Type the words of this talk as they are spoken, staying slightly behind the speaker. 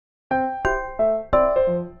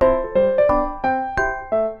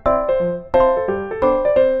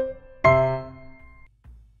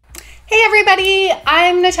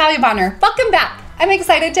I'm Natalia Bonner. Welcome back. I'm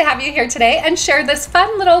excited to have you here today and share this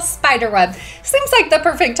fun little spider web. Seems like the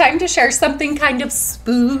perfect time to share something kind of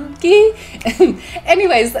spooky.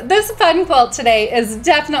 Anyways, this fun quilt today is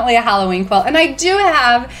definitely a Halloween quilt, and I do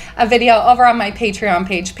have a video over on my Patreon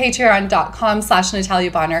page,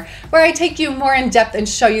 patreon.com/Natalia Bonner, where I take you more in depth and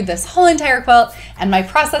show you this whole entire quilt and my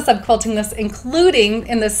process of quilting this, including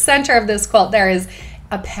in the center of this quilt there is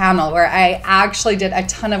a panel where I actually did a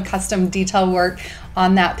ton of custom detail work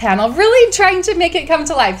on that panel, really trying to make it come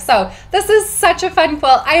to life. So this is such a fun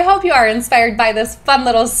quilt. I hope you are inspired by this fun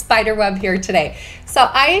little spider web here today. So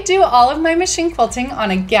I do all of my machine quilting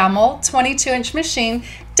on a Gammill 22-inch machine,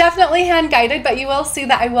 definitely hand guided, but you will see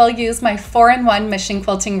that I will use my 4-in-1 machine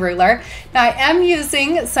quilting ruler. Now I am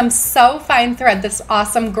using some So Fine thread, this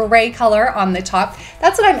awesome gray color on the top.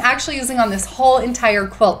 That's what I'm actually using on this whole entire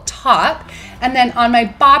quilt top. And then on my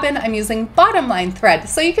bobbin, I'm using bottom line thread.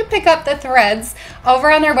 So you can pick up the threads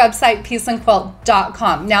over on our website,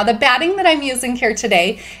 pieceandquilt.com. Now the batting that I'm using here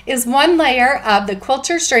today is one layer of the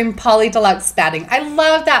Quilter Stream Poly Deluxe batting. I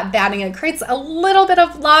love that batting. It creates a little bit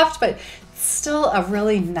of loft, but still a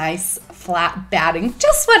really nice flat batting,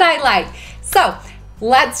 just what I like. So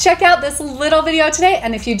let's check out this little video today.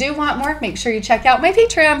 And if you do want more, make sure you check out my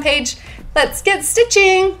Patreon page. Let's get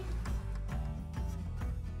stitching.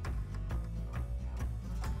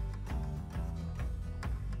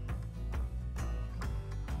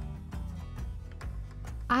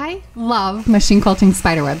 I love machine quilting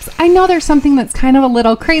spider webs. I know there's something that's kind of a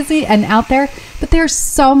little crazy and out there, but they're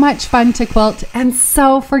so much fun to quilt and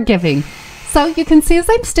so forgiving. So you can see as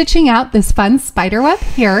I'm stitching out this fun spider web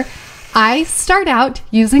here, I start out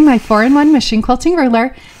using my 4-in-1 machine quilting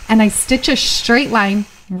ruler and I stitch a straight line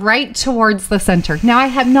right towards the center. Now I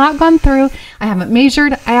have not gone through, I haven't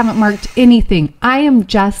measured, I haven't marked anything. I am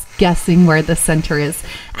just guessing where the center is.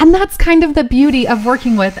 And that's kind of the beauty of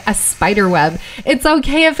working with a spider web. It's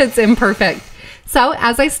okay if it's imperfect. So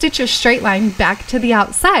as I stitch a straight line back to the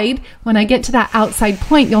outside, when I get to that outside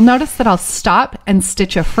point, you'll notice that I'll stop and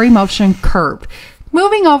stitch a free motion curve,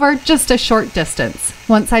 moving over just a short distance.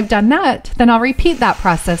 Once I've done that, then I'll repeat that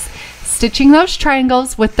process, stitching those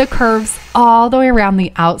triangles with the curves all the way around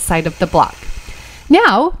the outside of the block.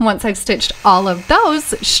 Now, once I've stitched all of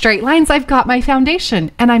those straight lines, I've got my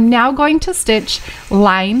foundation, and I'm now going to stitch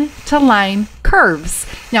line to line curves.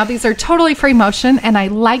 Now, these are totally free motion, and I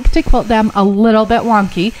like to quilt them a little bit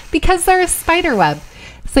wonky because they're a spider web.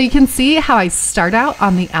 So you can see how I start out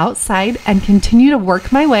on the outside and continue to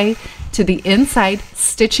work my way to the inside,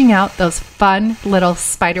 stitching out those fun little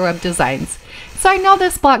spiderweb designs. So I know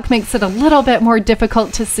this block makes it a little bit more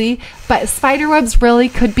difficult to see, but spiderwebs really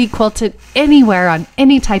could be quilted anywhere on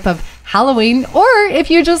any type of Halloween, or if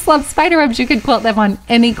you just love spiderwebs, you could quilt them on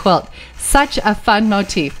any quilt. Such a fun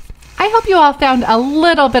motif. I hope you all found a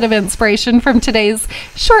little bit of inspiration from today's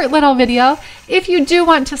short little video. If you do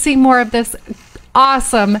want to see more of this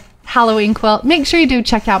awesome Halloween quilt, make sure you do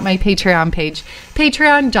check out my Patreon page,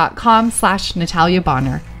 patreon.com/Natalia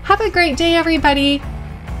Bonner. Have a great day, everybody.